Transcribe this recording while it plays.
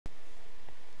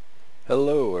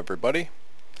Hello everybody.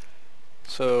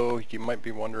 So you might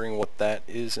be wondering what that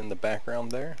is in the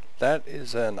background there. That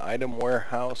is an item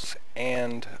warehouse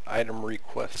and item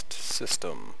request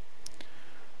system,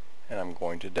 and I'm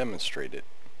going to demonstrate it.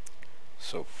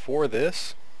 So for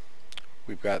this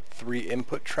we've got 3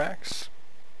 input tracks.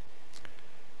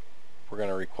 We're going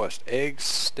to request eggs,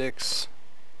 sticks,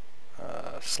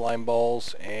 slime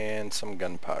balls, and some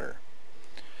gunpowder.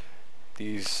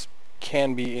 These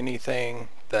can be anything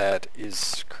that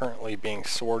is currently being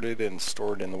sorted and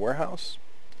stored in the warehouse.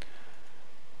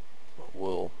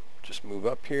 We'll just move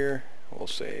up here. We'll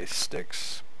say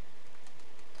sticks.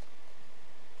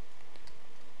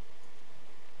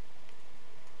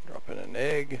 Drop in an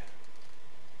egg.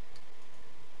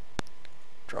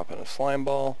 Drop in a slime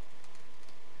ball.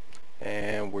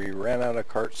 And we ran out of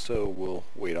carts, so we'll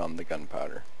wait on the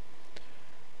gunpowder.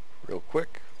 Real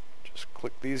quick, just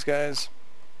click these guys.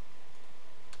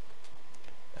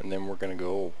 And then we're going to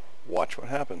go watch what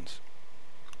happens.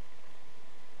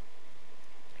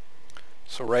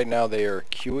 So right now they are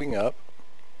queuing up,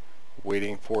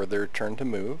 waiting for their turn to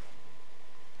move.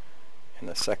 In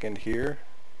a second here,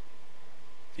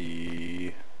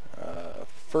 the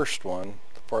first one,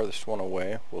 the farthest one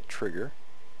away, will trigger.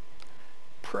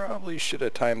 Probably should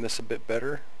have timed this a bit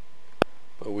better,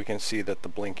 but we can see that the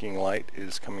blinking light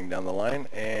is coming down the line,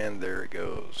 and there it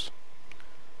goes.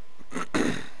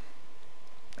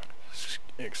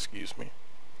 Excuse me.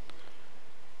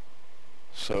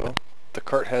 So the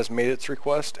cart has made its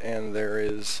request, and there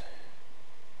is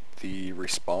the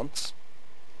response.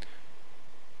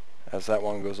 As that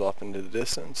one goes off into the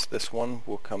distance, this one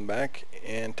will come back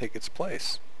and take its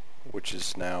place, which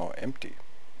is now empty.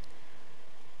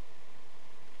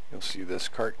 You'll see this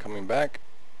cart coming back,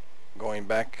 going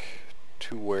back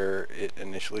to where it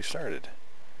initially started.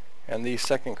 And the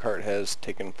second cart has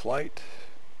taken flight.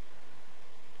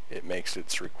 It makes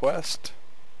its request.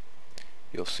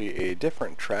 You'll see a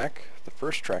different track, the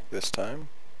first track this time,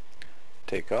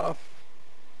 take off.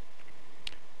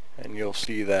 And you'll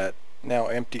see that now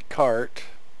empty cart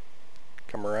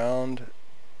come around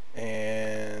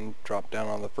and drop down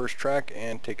on the first track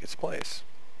and take its place.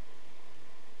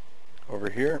 Over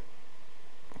here,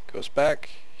 goes back,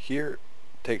 here,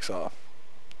 takes off.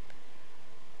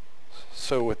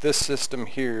 So with this system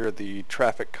here, the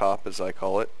traffic cop, as I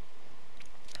call it,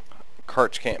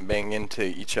 carts can't bang into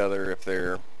each other if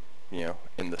they're,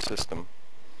 in the system.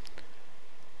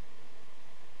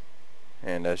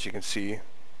 And as you can see,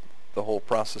 the whole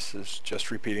process is just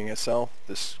repeating itself.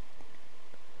 This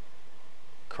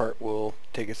cart will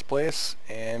take its place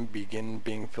and begin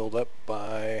being filled up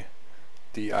by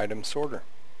the item sorter.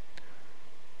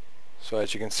 So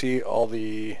as you can see, all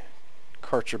the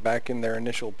carts are back in their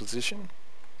initial position.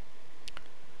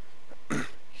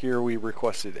 Here we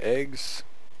requested eggs,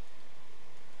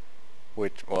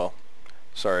 which, well,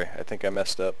 sorry, I think I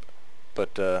messed up,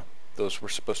 but those were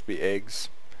supposed to be eggs,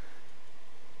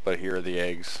 but here are the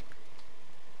eggs.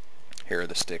 Here are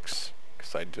the sticks,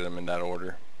 because I did them in that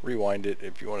order. Rewind it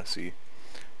if you want to see.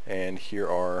 And here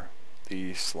are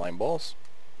the slime balls.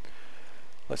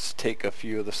 Let's take a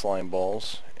few of the slime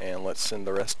balls and let's send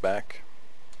the rest back.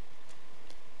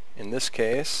 In this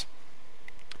case,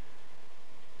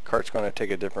 cart's going to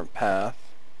take a different path.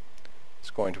 It's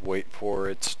going to wait for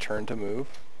its turn to move.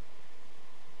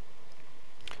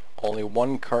 Only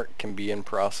one cart can be in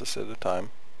process at a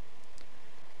time.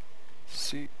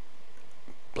 See,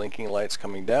 blinking lights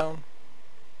coming down,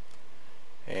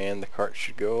 and the cart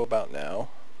should go about now.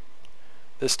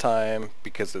 This time,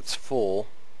 because it's full,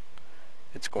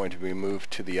 it's going to be moved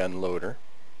to the unloader,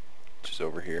 which is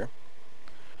over here.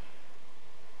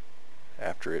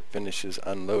 After it finishes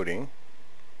unloading,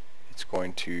 it's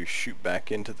going to shoot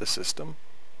back into the system.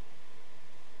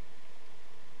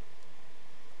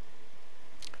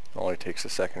 It only takes a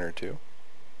second or two.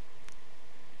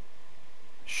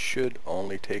 Should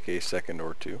only take a second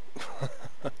or two.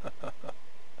 But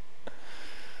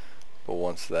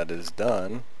once that is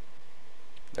done,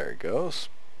 there it goes.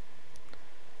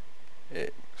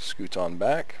 It scoots on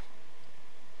back.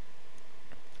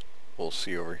 We'll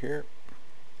see over here.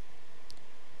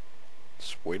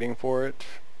 It's waiting for it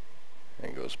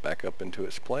and goes back up into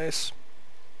its place.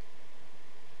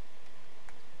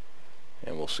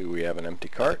 And we'll see we have an empty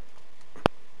cart.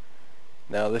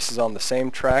 Now this is on the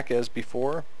same track as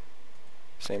before.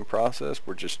 Same process.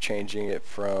 We're just changing it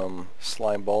from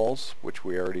slime balls, which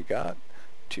we already got,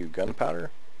 to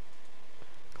gunpowder.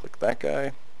 Click that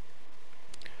guy.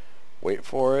 Wait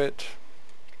for it.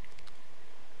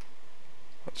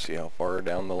 Let's see how far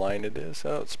down the line it is.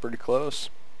 Oh, it's pretty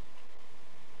close.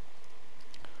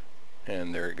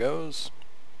 And there it goes.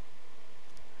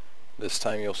 This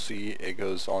time you'll see it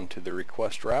goes onto the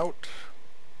request route,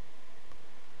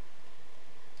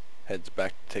 heads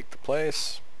back to take the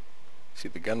place, see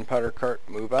the gunpowder cart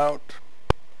move out,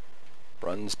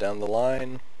 runs down the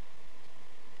line,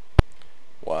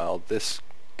 while this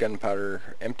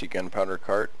empty gunpowder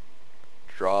cart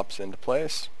drops into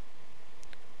place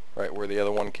right where the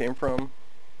other one came from,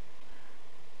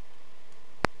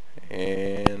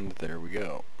 and there we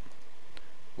go.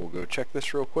 We'll go check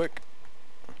this real quick.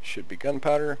 Should be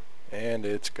gunpowder, and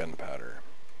it's gunpowder.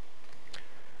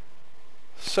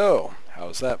 So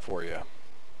how's that for you?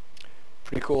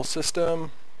 Pretty cool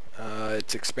system.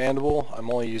 It's expandable.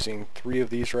 I'm only using 3 of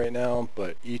these right now,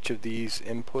 but each of these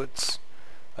inputs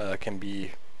can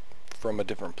be from a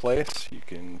different place. You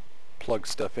can plug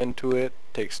stuff into it,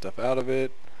 take stuff out of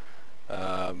it,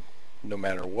 no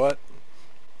matter what,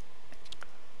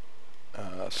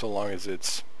 so long as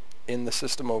it's in the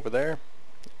system over there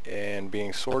and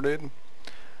being sorted.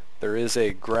 There is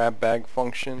a grab bag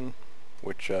function,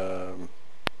 which we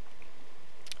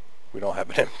don't have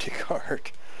an empty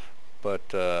cart, but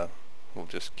we'll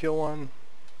just kill one.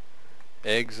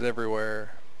 Eggs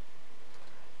everywhere.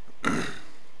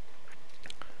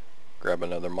 Grab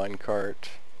another minecart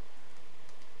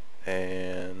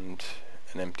and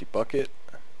an empty bucket.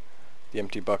 The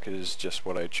empty bucket is just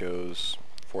what I chose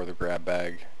for the grab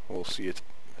bag. We'll see if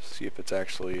it's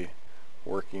actually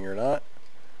working or not.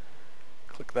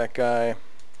 Click that guy.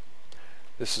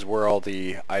 This is where all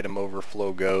the item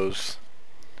overflow goes.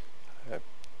 I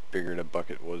figured a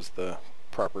bucket was the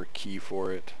proper key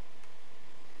for it.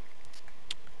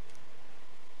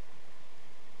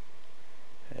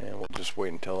 And we'll just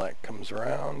wait until that comes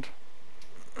around.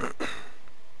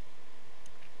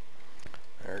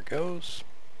 There it goes.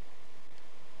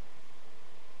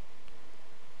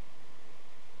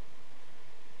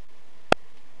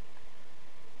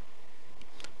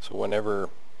 So whenever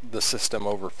the system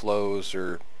overflows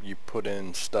or you put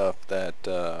in stuff that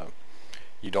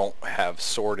you don't have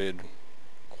sorted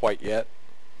quite yet,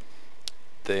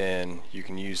 then you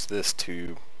can use this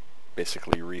to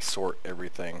basically resort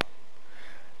everything.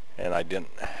 And I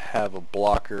didn't have a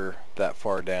blocker that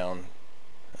far down,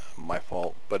 my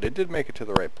fault, but it did make it to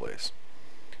the right place.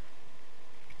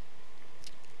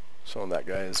 So that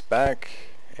guy is back,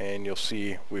 and you'll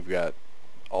see we've got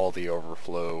all the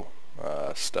overflow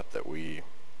stuff that we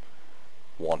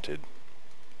wanted.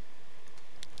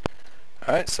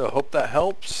 Alright, so hope that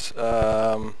helps.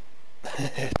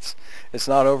 It's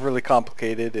not overly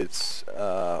complicated. It's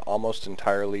almost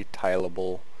entirely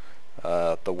tileable.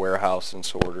 The warehouse and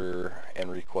sorter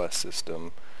and request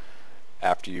system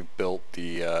after you've built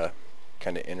the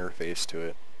kind of interface to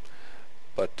it.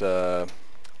 But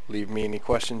leave me any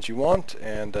questions you want,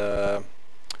 and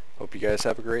hope you guys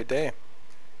have a great day.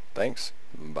 Thanks.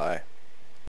 Bye.